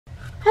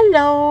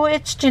Hello,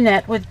 it's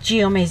Jeanette with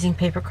Geomazing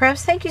Paper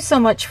Crafts. Thank you so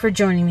much for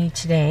joining me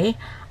today.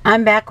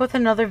 I'm back with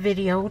another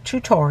video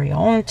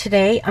tutorial, and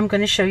today I'm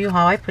going to show you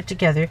how I put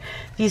together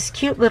these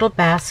cute little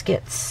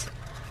baskets.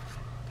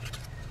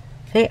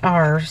 They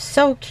are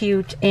so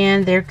cute,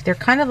 and they're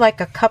kind of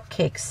like a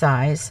cupcake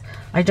size.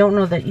 I don't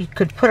know that you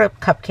could put a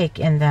cupcake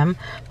in them,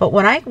 but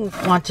what I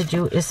want to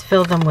do is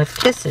fill them with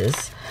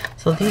kisses.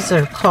 So these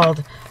are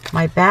called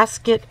my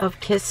basket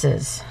of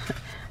kisses.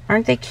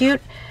 Aren't they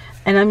cute?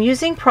 And I'm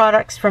using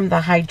products from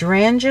the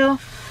Hydrangea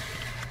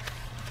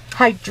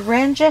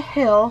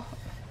Hill.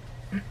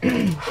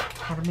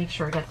 Gotta make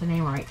sure I got the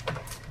name right.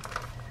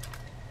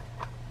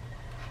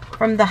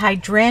 From the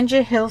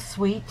Hydrangea Hill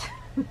Suite.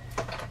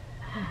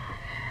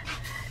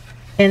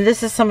 And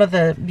this is some of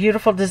the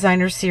beautiful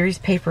designer series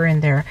paper in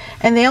there.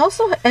 And they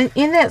also,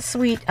 in that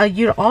suite,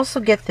 you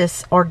also get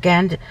this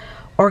organza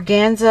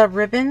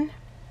ribbon.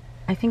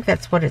 I think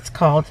that's what it's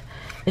called.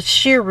 It's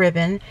sheer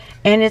ribbon,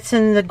 and it's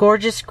in the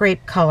gorgeous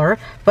grape color.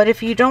 But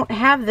if you don't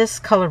have this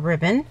color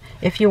ribbon,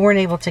 if you weren't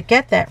able to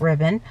get that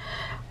ribbon,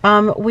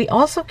 we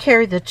also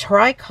carry the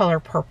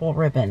tricolor purple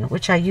ribbon,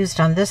 which I used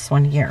on this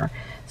one here.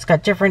 It's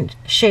got different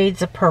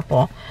shades of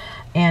purple,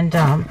 and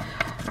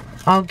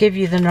I'll give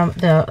you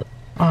the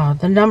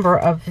number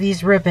of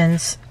these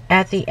ribbons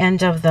at the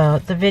end of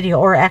the video,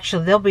 or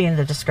actually they'll be in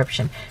the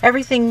description.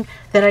 Everything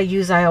that I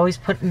use I always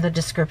put in the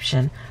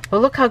description. But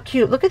look how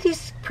cute. Look at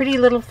these pretty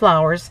little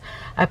flowers.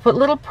 I put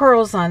little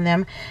pearls on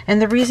them, and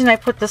the reason I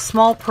put the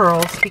small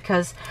pearls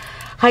because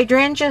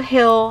Hydrangea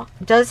Hill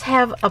does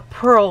have a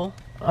pearl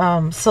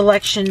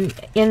selection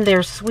in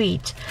their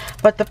suite,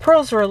 but the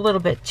pearls are a little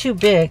bit too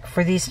big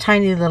for these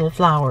tiny little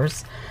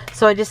flowers.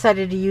 So I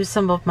decided to use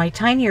some of my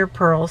tinier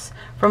pearls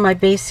for my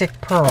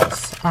basic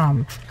pearls.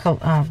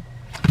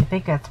 I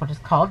think that's what it's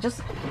called.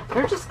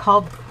 They're just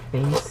called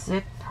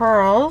basic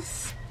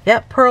pearls.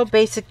 Yep, pearl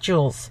basic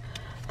jewels.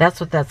 That's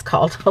what that's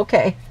called.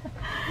 Okay.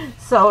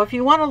 So if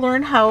you want to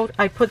learn how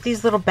I put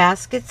these little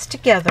baskets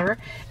together,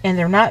 and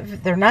they're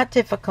not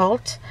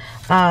difficult,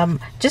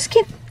 just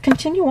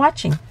continue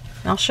watching.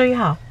 I'll show you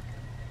how.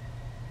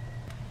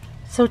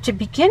 So to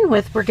begin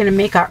with, we're going to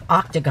make our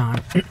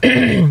octagon.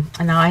 And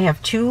now I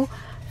have two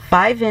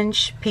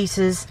 5-inch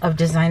pieces of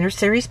designer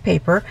series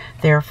paper.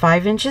 They are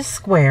 5 inches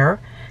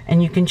square,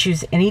 and you can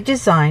choose any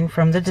design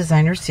from the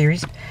designer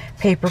series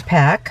paper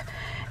pack.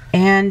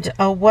 And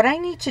what I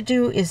need to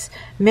do is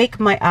make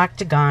my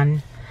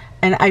octagon,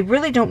 and I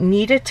really don't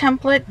need a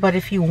template, but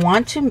if you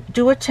want to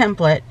do a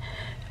template,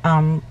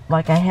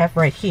 like I have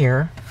right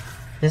here,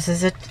 this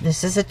is a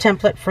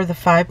template for the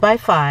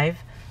 5x5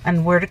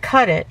 and where to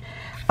cut it.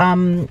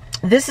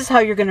 This is how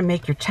you're going to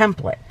make your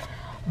template,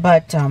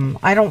 but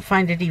I don't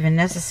find it even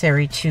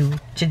necessary to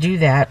do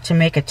that, to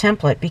make a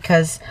template,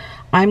 because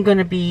I'm going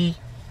to be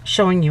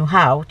showing you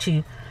how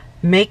to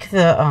make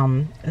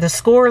the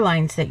score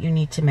lines that you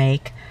need to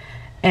make.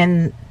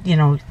 And you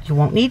know, you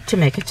won't need to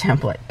make a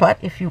template, but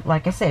if you,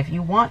 like I say, if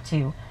you want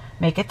to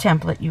make a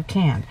template, you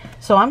can.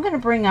 So I'm going to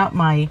bring out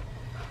my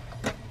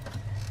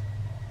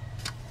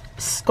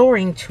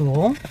scoring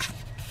tool.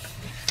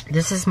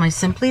 This is my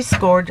Simply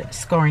Scored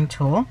scoring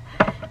tool,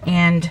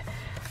 and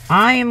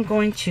I am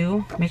going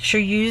to make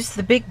sure you use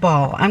the big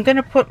ball. I'm going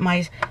to put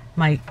my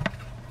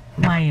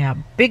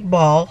big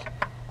ball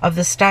of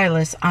the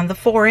stylus on the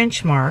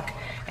 4-inch mark,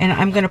 and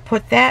I'm going to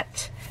put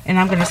that, and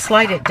I'm going to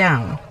slide it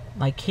down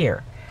like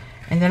here,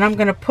 and then I'm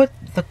going to put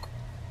the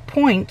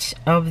point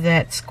of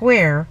that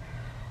square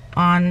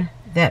on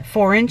that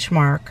 4-inch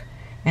mark,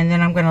 and then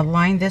I'm going to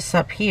line this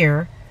up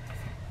here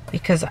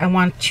because I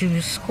want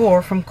to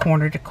score from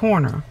corner to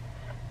corner.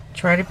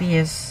 Try to be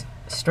as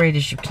straight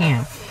as you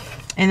can.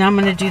 And I'm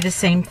going to do the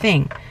same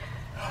thing,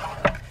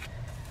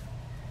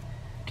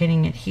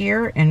 getting it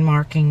here and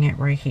marking it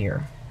right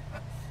here.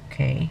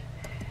 Okay,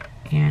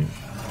 and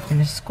I'm going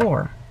to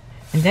score.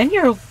 And then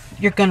you're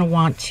going to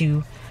want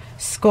to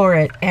score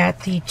it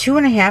at the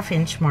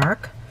 2.5-inch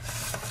mark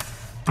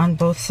on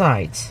both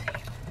sides.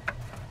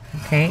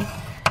 Okay,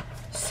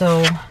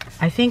 so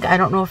I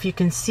don't know if you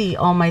can see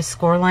all my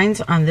score lines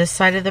on this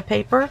side of the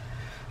paper.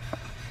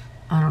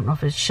 I don't know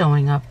if it's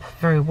showing up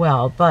very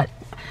well, but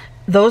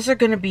those are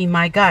going to be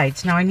my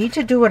guides. Now I need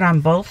to do it on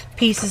both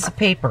pieces of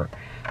paper,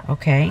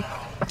 okay?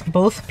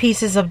 Both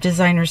pieces of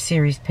designer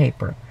series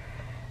paper.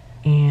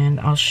 And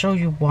I'll show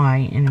you why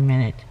in a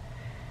minute.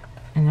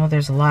 I know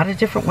there's a lot of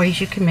different ways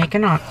you can make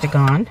an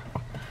octagon.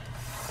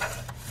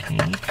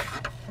 Okay,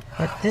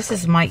 but this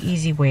is my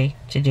easy way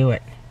to do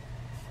it.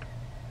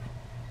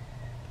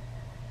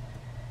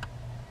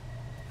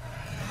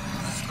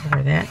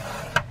 Score that.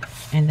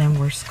 And then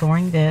we're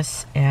scoring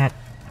this at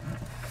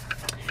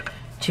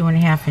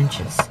 2.5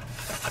 inches.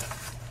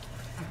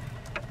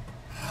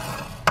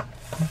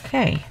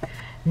 Okay,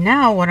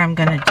 now what I'm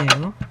going to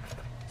do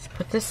is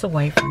put this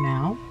away for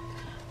now.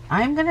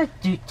 I'm going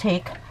to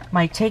take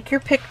my Take Your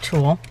Pick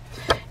tool,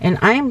 and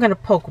I am going to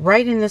poke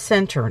right in the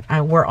center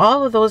where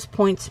all of those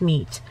points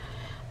meet.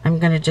 I'm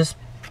going to just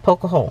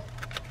poke a hole,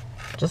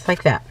 just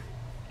like that.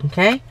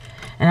 Okay,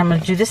 and I'm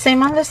going to do the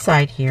same on this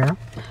side here.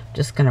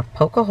 Just going to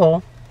poke a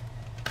hole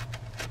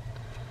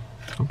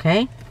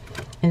okay?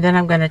 And then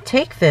I'm going to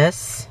take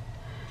this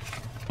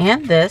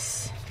and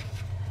this,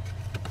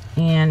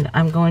 and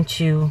I'm going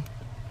to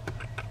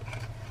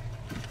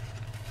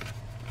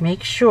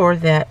make sure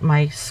that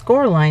my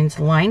score lines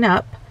line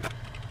up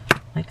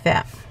like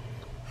that.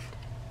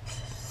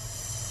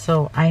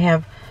 So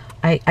I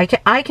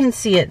can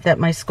see it that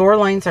my score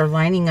lines are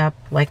lining up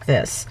like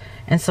this.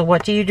 And so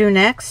what do you do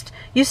next?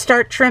 You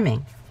start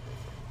trimming.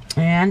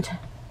 And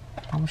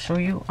I'll show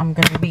you. I'm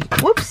going to be,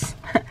 whoops,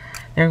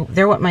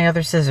 there went my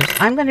other scissors.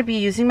 I'm going to be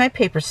using my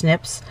paper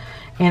snips,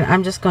 and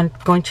I'm just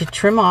going to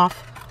trim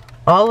off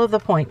all of the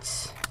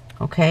points.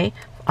 Okay,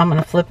 I'm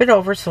going to flip it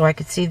over so I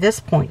can see this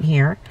point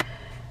here.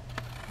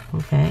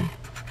 Okay,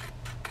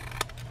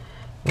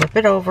 flip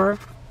it over.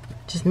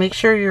 Just make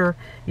sure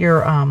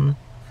your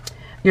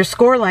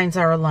score lines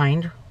are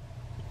aligned.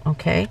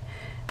 Okay,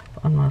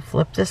 I'm going to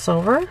flip this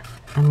over.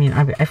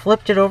 I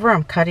flipped it over.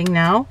 I'm cutting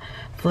now.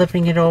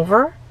 Flipping it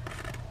over.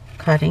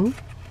 Cutting.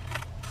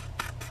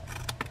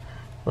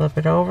 Flip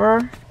it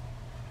over.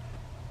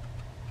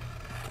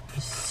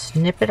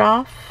 Snip it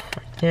off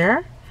right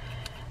there.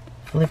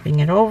 Flipping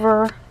it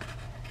over.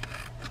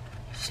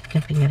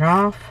 Snipping it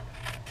off.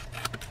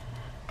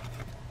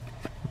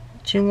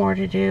 2 more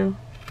to do.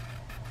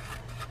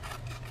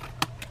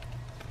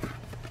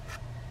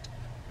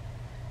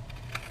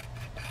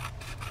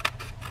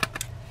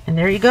 And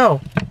there you go.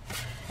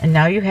 And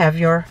now you have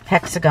your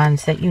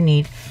hexagons that you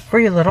need for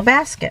your little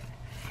basket.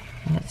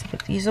 And let's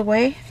put these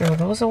away, throw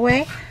those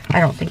away. I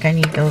don't think I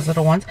need those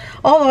little ones,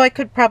 although I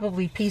could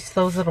probably piece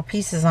those little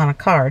pieces on a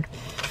card.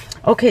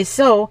 Okay,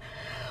 so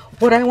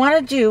what I want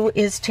to do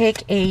is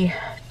take a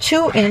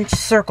 2-inch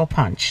circle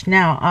punch.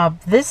 Now,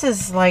 this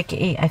is like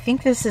I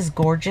think this is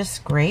Gorgeous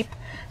Grape.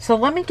 So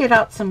let me get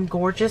out some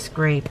Gorgeous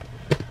Grape.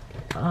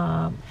 If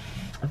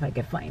I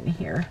can find it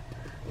here.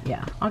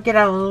 Yeah, I'll get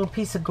out a little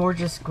piece of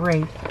Gorgeous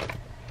Grape.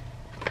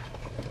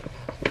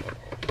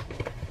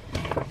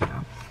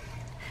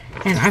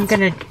 And I'm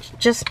going to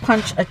just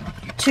punch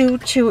two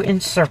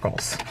 2-inch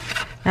circles.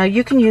 Now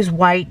you can use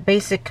white,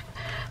 basic,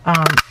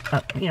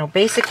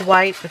 basic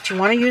white, but you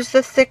want to use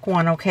the thick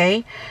one,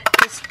 okay?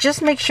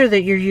 Just make sure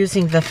that you're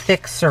using the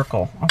thick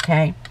circle,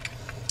 okay?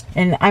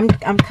 And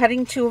I'm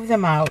cutting 2 of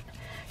them out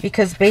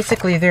because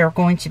basically they're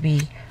going to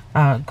be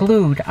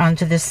glued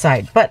onto this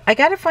side. But I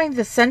got to find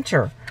the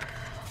center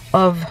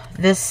of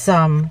this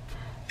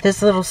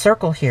this little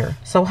circle here.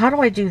 So how do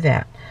I do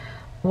that?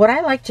 What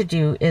I like to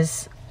do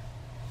is,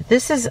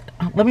 this is,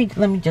 let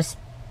me just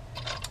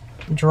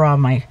draw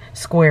my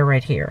square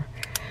right here.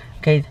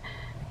 Okay,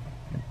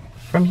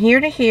 from here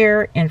to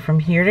here and from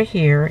here to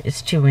here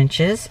is 2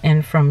 inches,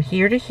 and from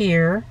here to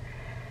here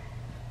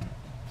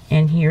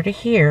and here to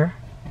here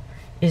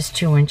is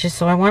 2 inches.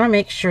 So I want to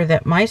make sure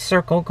that my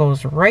circle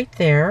goes right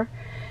there,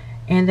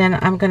 and then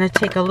I'm going to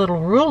take a little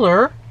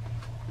ruler.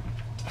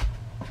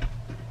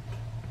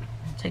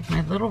 Take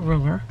my little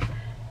ruler,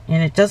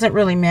 and it doesn't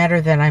really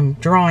matter that I'm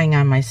drawing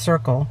on my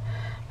circle.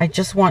 I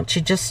just want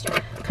to just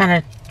kind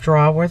of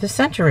draw where the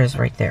center is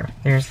right there.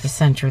 There's the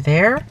center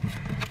there.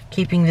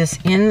 Keeping this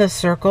in the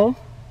circle,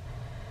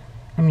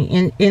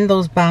 in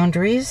those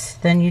boundaries,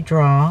 then you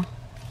draw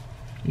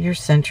your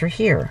center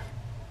here.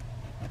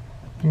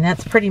 And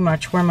that's pretty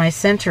much where my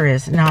center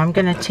is. Now I'm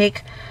going to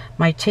take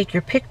my Take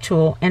Your Pick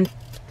tool and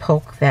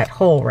poke that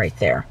hole right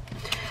there.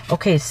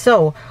 Okay,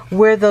 so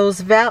where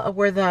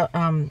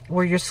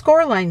where your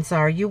score lines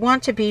are, you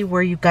want to be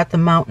where you've got the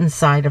mountain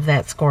side of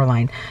that score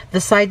line,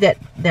 the side that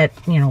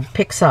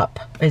picks up.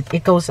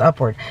 It goes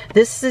upward.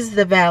 This is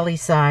the valley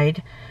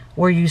side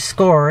where you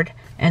scored,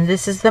 and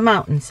this is the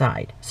mountain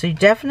side. So you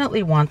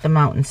definitely want the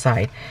mountain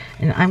side.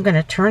 And I'm going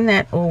to turn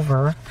that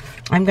over.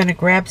 I'm going to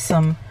grab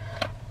some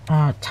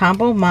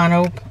Tombow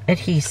Mono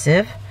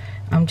adhesive.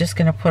 I'm just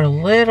going to put a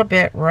little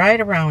bit right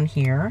around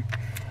here.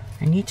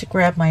 I need to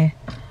grab my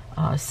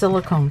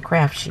silicone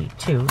craft sheet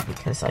too,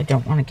 because I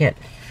don't want to get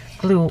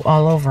glue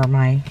all over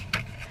my.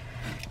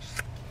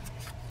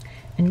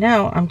 And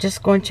now I'm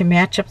just going to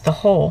match up the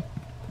hole,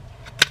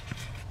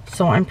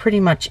 so I'm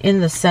pretty much in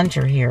the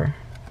center here.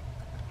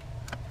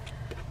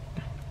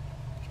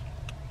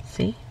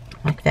 See,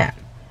 like that.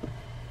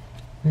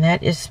 And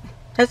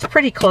that's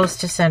pretty close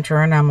to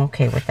center, and I'm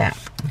okay with that.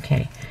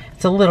 Okay,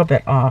 it's a little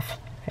bit off.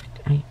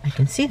 I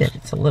can see that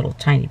it's a little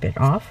tiny bit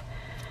off.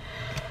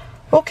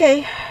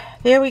 Okay,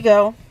 there we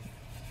go.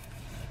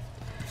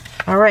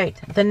 All right,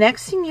 the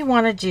next thing you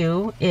want to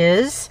do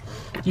is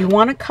you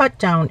want to cut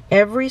down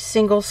every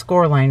single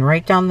score line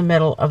right down the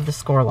middle of the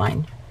score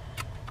line.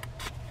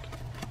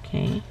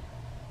 Okay.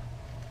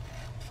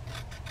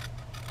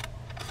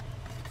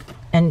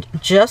 And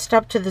just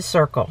up to the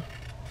circle.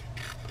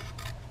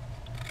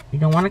 You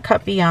don't want to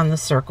cut beyond the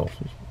circle.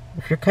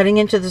 If you're cutting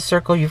into the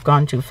circle, you've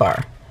gone too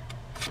far.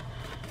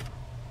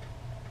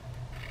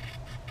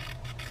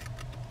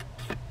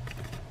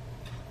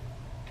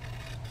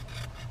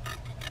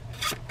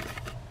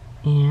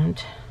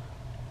 And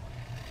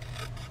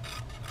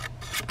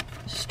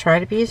just try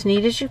to be as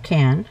neat as you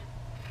can.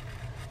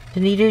 The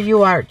neater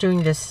you are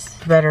doing this,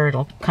 the better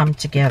it'll come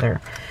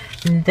together.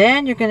 And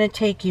then you're going to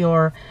take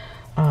your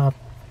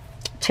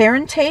tear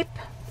and tape,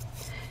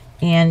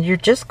 and you're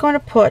just going to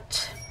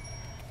put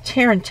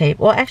tear and tape.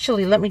 Well,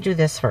 actually, let me do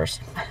this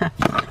first.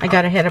 I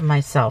got ahead of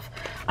myself.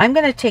 I'm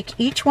going to take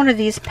each one of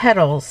these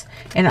petals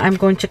and I'm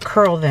going to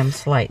curl them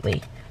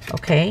slightly.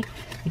 Okay,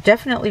 you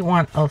definitely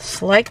want a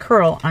slight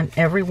curl on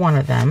every one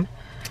of them,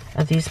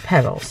 of these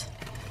petals.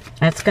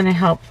 That's going to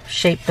help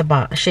shape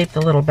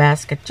the little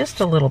basket just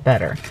a little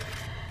better.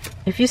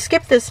 If you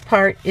skip this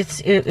part,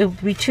 it'll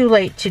be too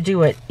late to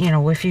do it, you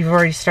know, if you've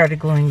already started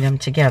gluing them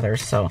together.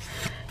 So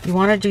you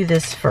want to do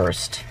this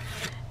first,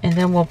 and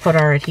then we'll put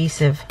our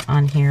adhesive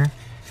on here.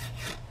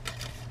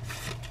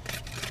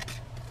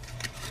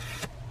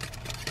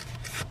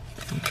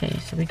 Okay,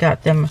 so we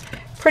got them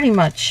pretty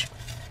much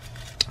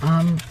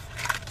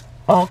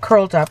all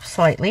curled up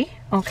slightly.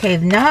 Okay,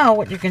 now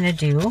what you're going to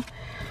do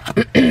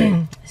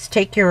is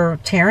take your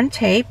tear and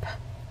tape.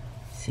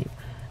 Let's see,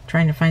 I'm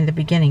trying to find the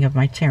beginning of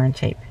my tear and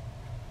tape.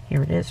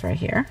 Here it is right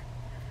here.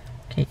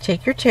 Okay,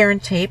 take your tear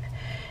and tape,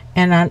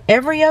 and on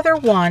every other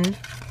one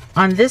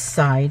on this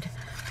side,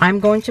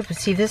 I'm going to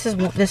see, this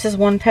is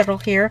one petal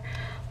here.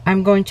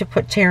 I'm going to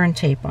put tear and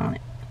tape on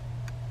it.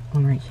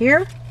 One right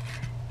here,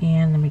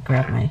 and let me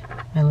grab my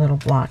little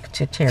block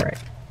to tear it.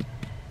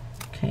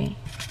 Okay.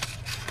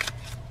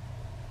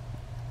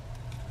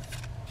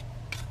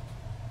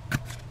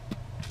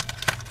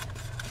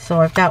 So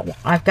I've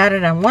got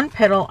it on one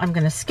petal. I'm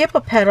going to skip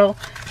a petal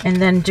and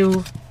then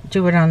do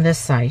it on this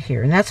side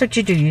here. And that's what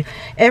you do.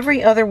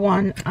 Every other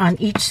one on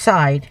each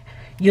side,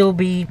 you'll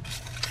be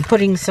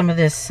putting some of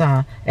this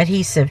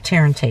adhesive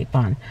tear and tape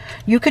on.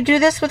 You could do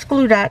this with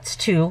glue dots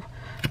too,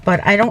 but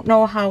I don't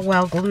know how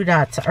well glue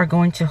dots are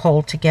going to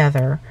hold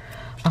together,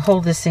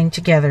 hold this thing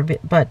together.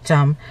 But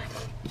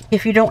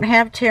if you don't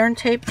have tear and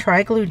tape,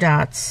 try glue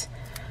dots.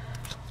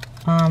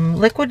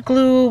 Liquid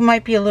glue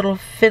might be a little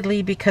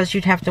fiddly because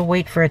you'd have to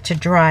wait for it to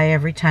dry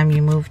every time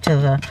you move to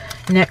the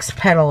next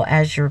petal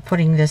as you're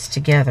putting this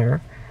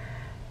together.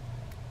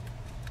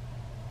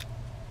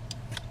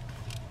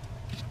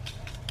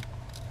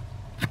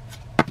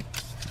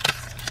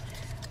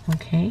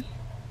 Okay,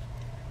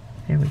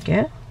 there we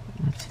go.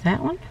 That's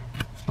that one.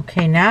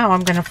 Okay, now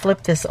I'm going to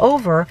flip this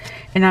over,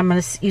 and I'm going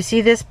to, you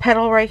see this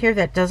petal right here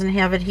that doesn't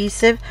have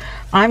adhesive?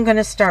 I'm going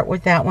to start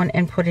with that one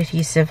and put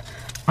adhesive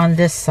on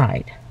this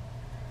side.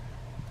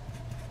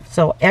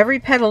 So every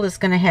petal is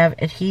going to have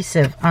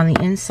adhesive on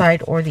the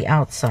inside or the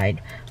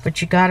outside,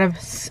 but you got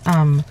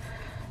to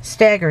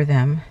stagger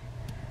them,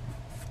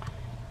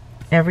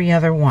 every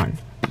other one.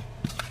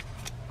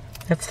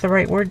 That's the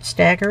right word,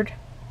 staggered?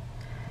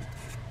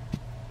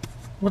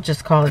 We'll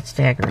just call it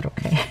staggered,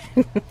 okay?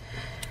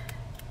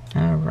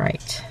 All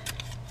right.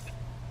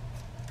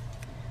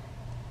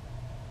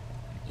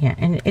 Yeah,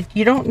 and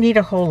you don't need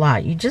a whole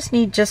lot. You just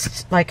need,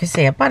 like I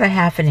say, about a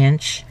 ½ an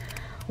inch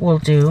will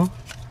do.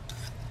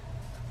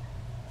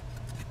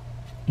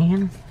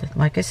 And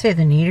like I say,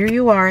 the neater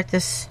you are at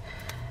this,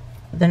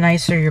 the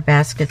nicer your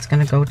basket's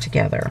going to go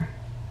together.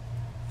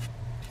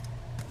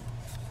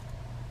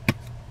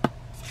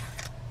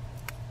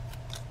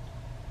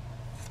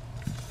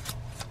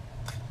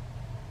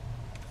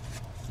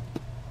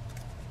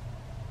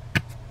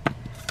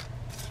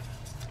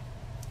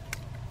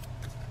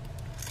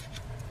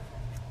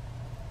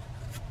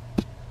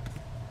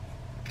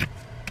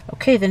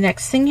 Okay, the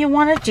next thing you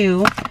want to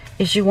do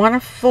is you want to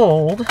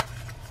fold.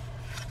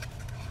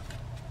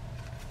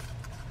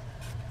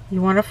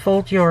 You want to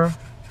fold your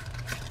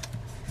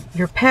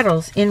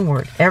petals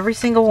inward, every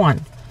single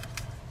one.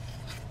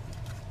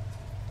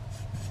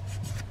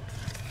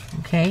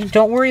 Okay,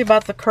 don't worry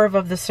about the curve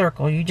of the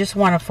circle. You just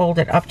want to fold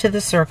it up to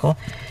the circle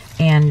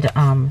and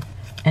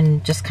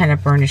just kind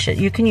of burnish it.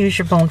 You can use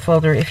your bone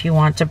folder if you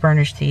want to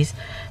burnish these,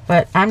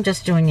 but I'm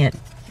just doing it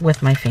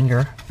with my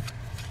finger.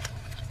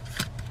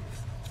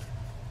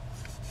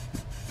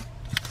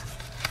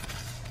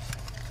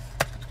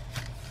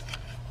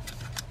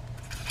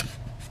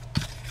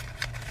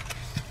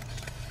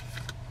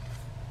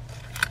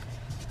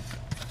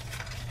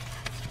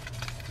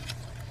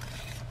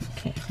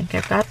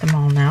 I've got them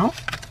all now.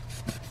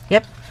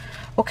 Yep.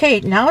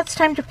 Okay, now it's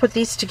time to put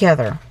these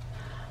together.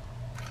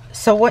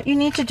 So what you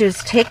need to do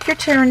is take your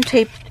tear and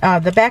tape,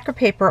 the backer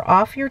paper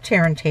off your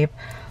tear and tape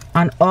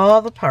on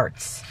all the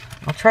parts.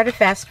 I'll try to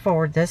fast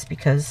forward this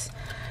because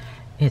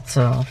it's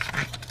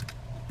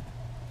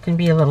can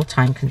be a little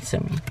time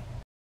consuming.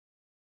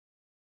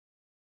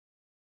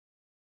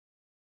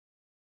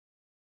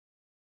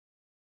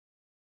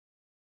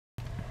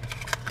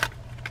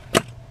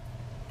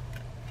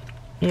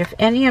 If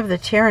any of the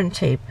tear and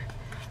tape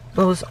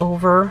goes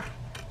over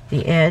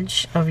the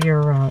edge of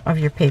your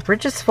paper,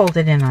 just fold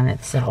it in on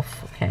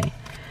itself, okay?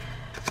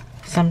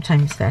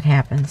 Sometimes that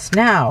happens.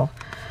 Now,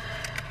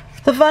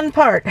 the fun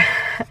part,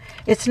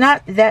 it's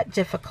not that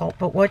difficult,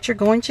 but what you're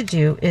going to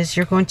do is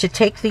you're going to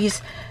take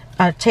these,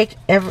 take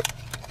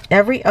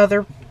every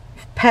other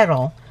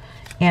petal,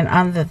 and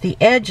on the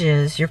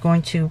edges, you're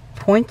going to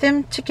point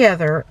them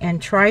together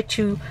and try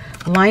to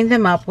line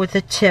them up with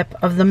the tip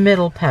of the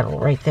middle petal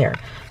right there.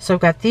 So I've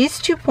got these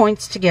 2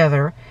 points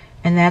together,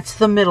 and that's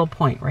the middle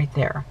point right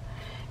there.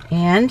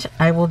 And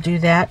I will do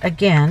that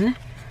again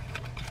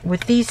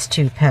with these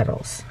two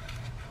petals.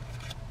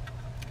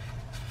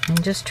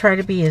 And just try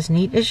to be as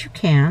neat as you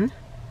can.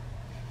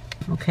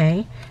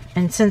 Okay,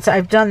 and since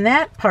I've done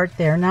that part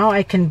there, now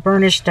I can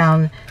burnish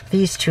down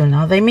these two.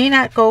 Now they may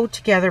not go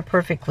together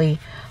perfectly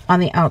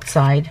on the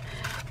outside,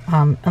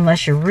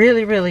 unless you're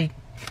really, really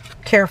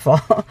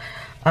careful.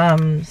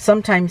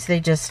 Sometimes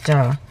they just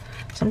don't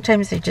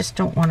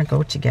want to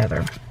go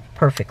together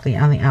perfectly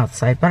on the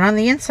outside, but on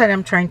the inside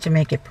I'm trying to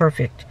make it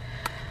perfect.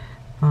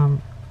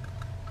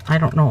 I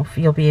don't know if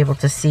you'll be able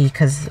to see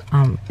because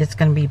it's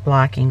going to be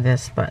blocking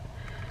this, but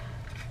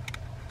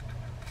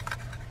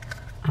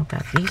I've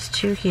got these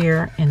two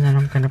here, and then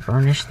I'm going to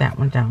burnish that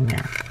one down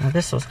there. Now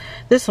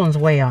this one's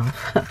way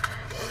off,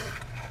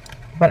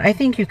 but I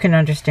think you can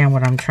understand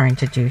what I'm trying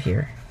to do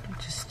here.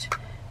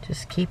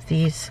 Just keep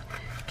these,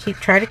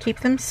 try to keep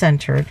them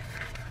centered.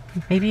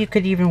 Maybe you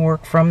could even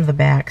work from the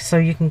back so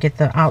you can get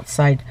the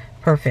outside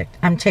perfect.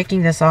 I'm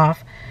taking this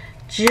off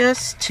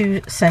just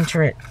to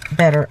center it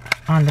better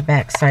on the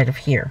back side of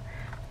here.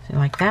 So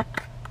like that.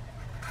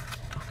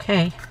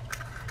 Okay.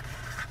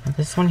 Now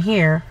this one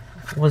here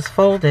was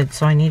folded,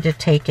 so I need to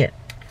take it,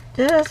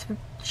 just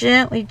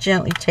gently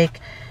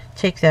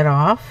take that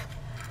off.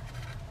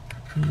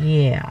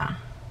 Yeah,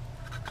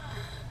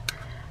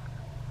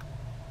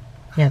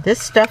 this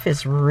stuff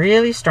is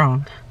really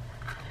strong.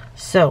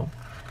 So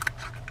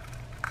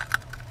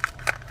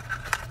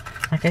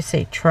like I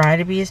say, try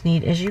to be as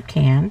neat as you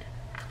can.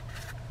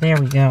 There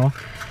we go.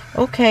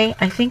 Okay,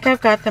 I think I've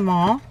got them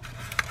all.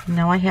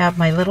 Now I have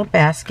my little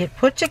basket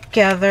put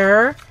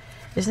together.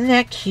 Isn't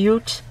that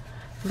cute?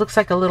 Looks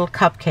like a little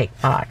cupcake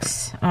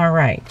box. All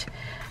right.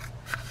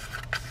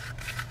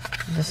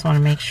 Just want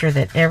to make sure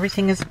that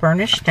everything is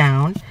burnished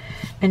down.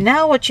 And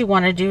now what you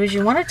want to do is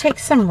you want to take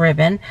some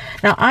ribbon.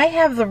 Now I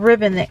have the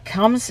ribbon that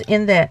comes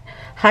in that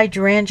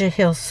Hydrangea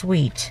Hill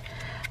Suite.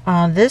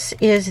 This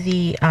is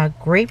the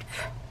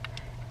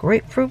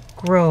Grapefruit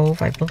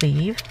Grove, I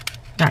believe.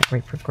 Not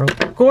Grapefruit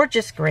Grove.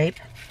 Gorgeous Grape.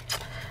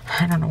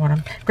 I don't know what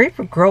I'm...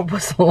 Grapefruit Grove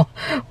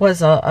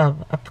was a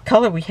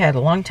color we had a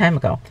long time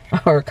ago,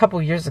 or a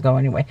couple years ago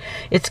anyway.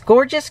 It's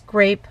Gorgeous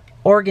Grape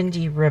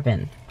Organdy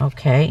Ribbon,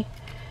 okay?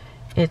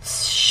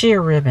 It's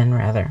sheer ribbon,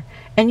 rather.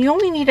 And you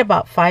only need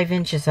about 5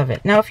 inches of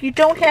it. Now, if you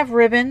don't have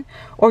ribbon,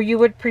 or you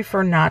would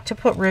prefer not to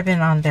put ribbon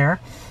on there,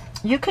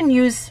 you can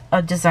use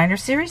a designer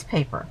series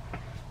paper.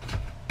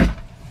 What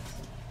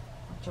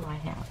do I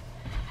have?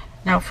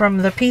 Now, from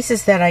the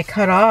pieces that I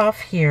cut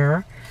off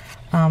here,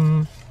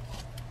 let's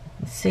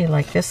see,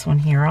 like this one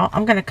here.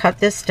 I'm going to cut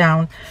this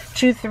down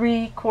to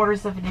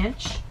 3/4 of an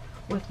inch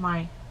with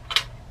my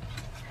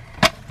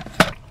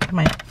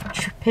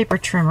paper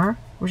trimmer.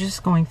 We're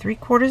just going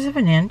 3/4 of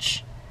an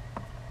inch.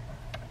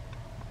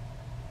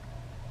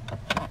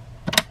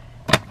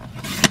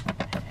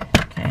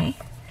 Okay.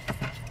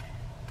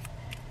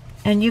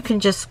 And you can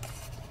just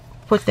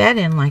put that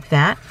in like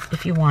that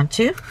if you want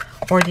to,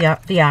 or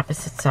the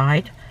opposite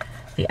side,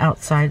 the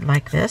outside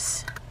like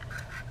this.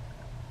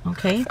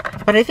 Okay,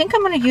 but I think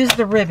I'm going to use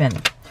the ribbon.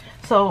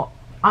 So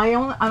I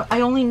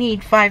only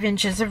need 5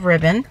 inches of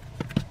ribbon.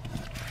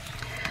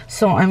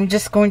 So I'm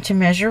just going to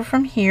measure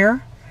from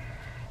here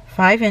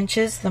 5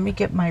 inches. Let me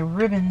get my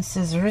ribbon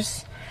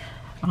scissors.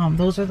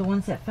 Those are the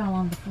ones that fell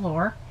on the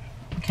floor.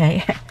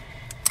 Okay,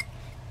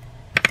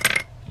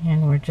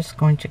 and we're just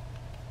going to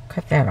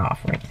cut that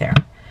off right there.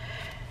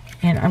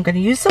 And I'm going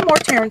to use some more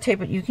tear and tape,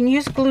 but you can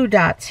use glue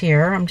dots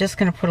here. I'm just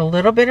going to put a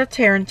little bit of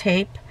tear and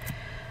tape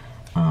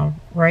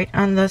right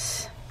on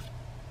this,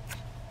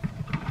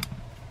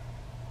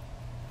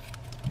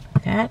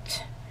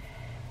 that,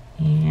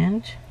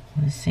 and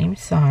on the same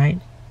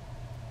side,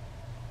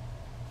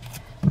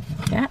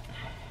 like that.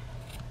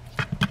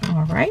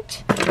 All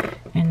right,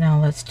 and now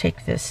let's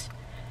take this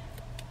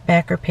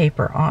backer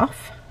paper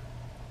off.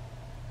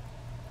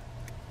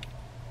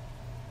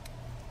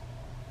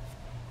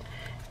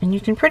 And you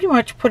can pretty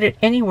much put it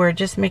anywhere,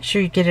 just make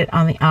sure you get it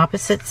on the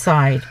opposite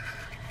side,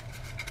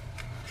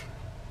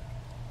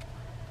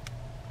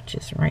 which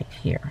is right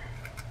here.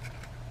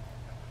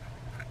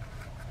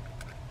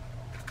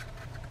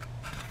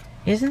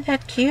 Isn't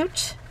that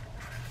cute?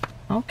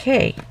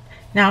 Okay,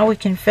 now we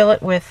can fill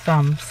it with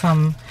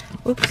some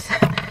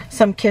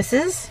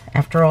kisses.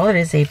 After all, it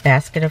is a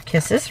basket of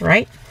kisses,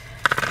 right?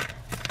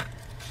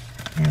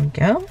 There we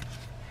go.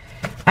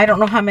 I don't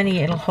know how many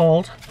it'll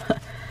hold,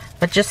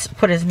 but just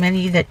put as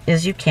many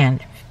as you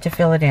can to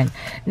fill it in.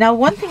 Now,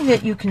 one thing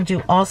that you can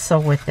do also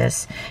with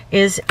this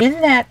is,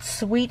 in that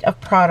suite of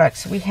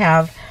products we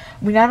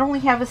not only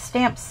have a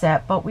stamp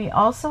set, but we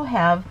also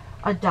have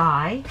a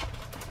die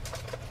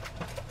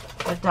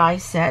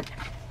set.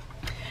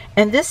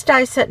 And this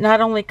die set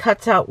not only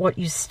cuts out what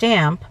you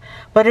stamp,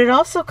 but it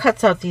also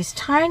cuts out these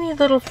tiny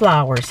little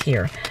flowers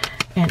here.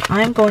 And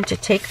I'm going to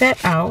take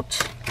that out,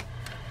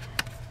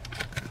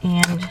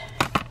 and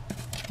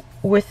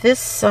with this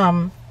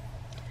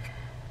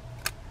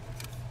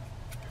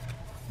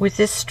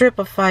strip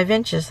of 5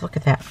 inches, look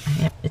at that.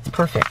 Yep, it's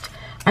perfect.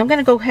 I'm going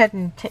to go ahead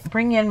and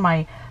bring in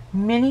my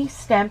mini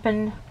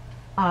Stampin'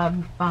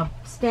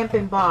 Stamp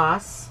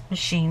Emboss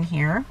machine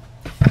here,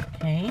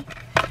 okay,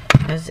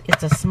 because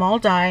it's a small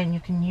die and you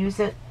can use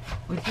it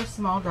with your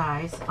small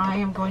dies. I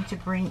am going to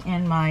bring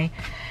in my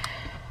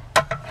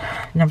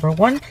number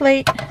 1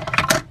 plate,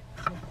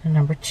 the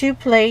number 2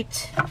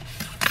 plate,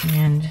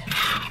 and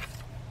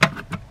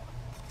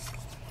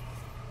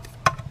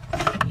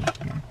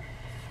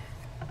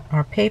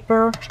our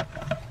paper,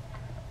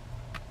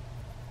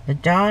 the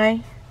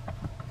die,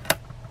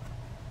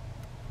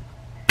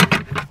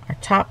 our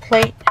top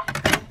plate,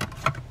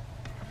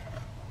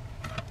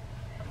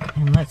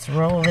 and let's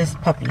roll this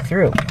puppy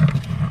through.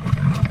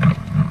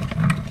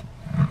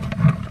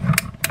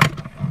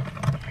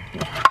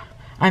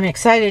 I'm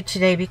excited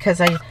today because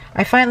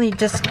I finally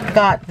just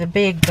got the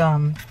big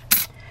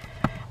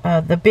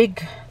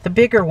the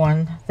bigger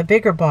one, the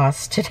bigger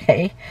boss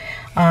today.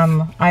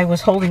 I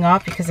was holding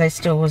off because I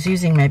still was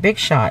using my Big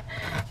Shot,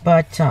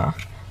 but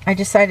I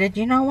decided,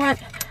 you know what,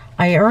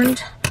 I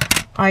earned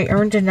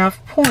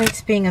enough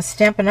points being a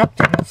Stampin' Up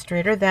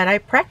demonstrator that I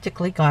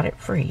practically got it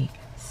free.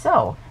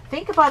 So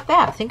think about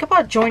that. Think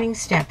about joining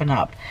Stampin'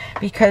 Up,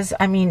 because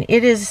I mean,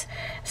 it is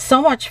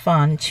so much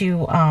fun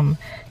to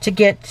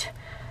get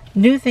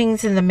new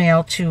things in the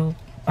mail to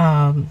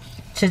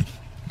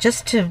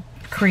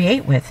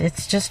create with.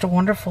 It's just a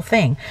wonderful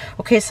thing.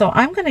 Okay, so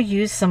I'm going to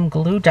use some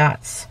glue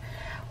dots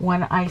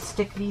when I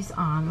stick these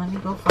on. Let me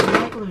go find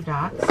my glue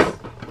dots.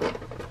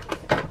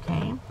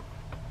 Okay,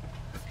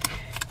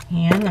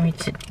 and let me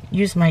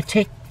use my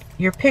take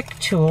your pick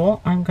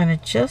tool. I'm going to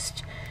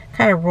just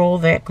kind of roll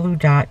that glue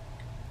dot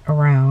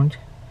around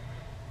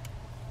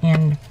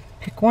and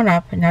pick one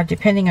up. And now,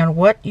 depending on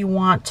what you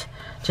want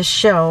to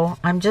show,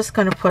 I'm just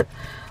going to put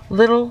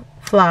little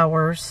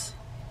flowers.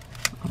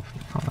 Oh,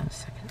 hold on a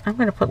second. I'm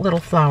going to put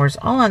little flowers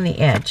all on the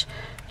edge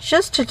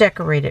just to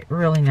decorate it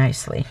really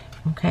nicely.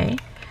 Okay,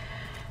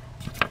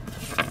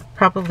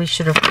 probably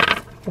should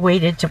have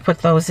waited to put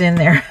those in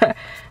there.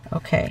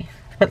 Okay,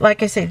 but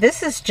like I say,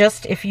 this is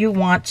just if you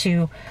want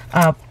to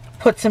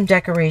put some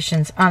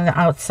decorations on the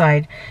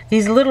outside.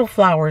 These little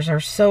flowers are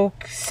so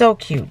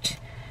cute.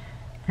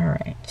 All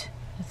right,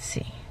 let's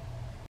see.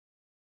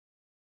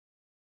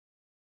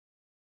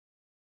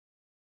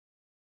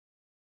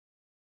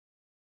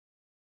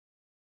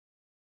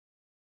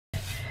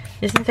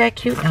 Isn't that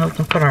cute? Now we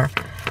can put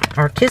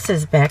our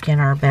kisses back in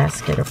our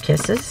basket of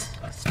kisses.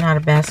 It's not a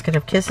basket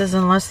of kisses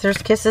unless there's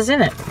kisses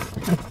in it.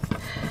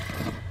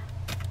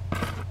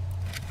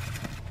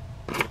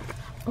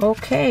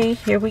 Okay,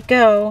 here we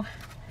go.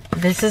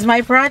 This is my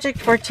project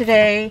for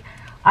today.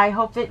 I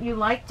hope that you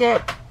liked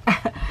it.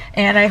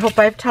 And I hope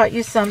I've taught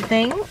you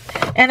something.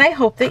 And I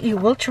hope that you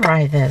will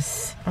try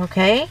this.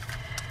 Okay?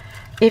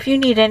 If you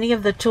need any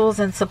of the tools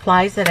and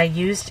supplies that I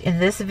used in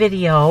this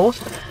video,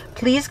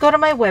 please go to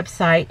my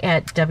website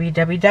at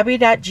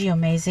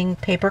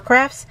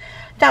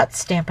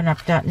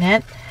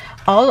www.geamazingpapercrafts.stampinup.net.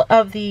 All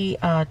of the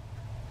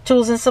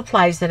tools and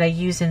supplies that I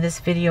use in this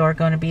video are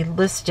going to be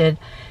listed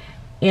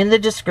in the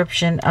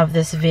description of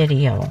this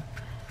video.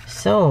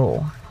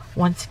 So,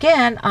 once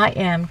again, I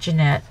am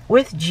Jeanette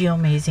with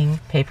Geamazing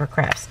Paper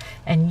Crafts,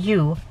 and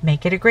you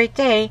make it a great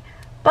day.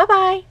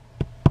 Bye-bye.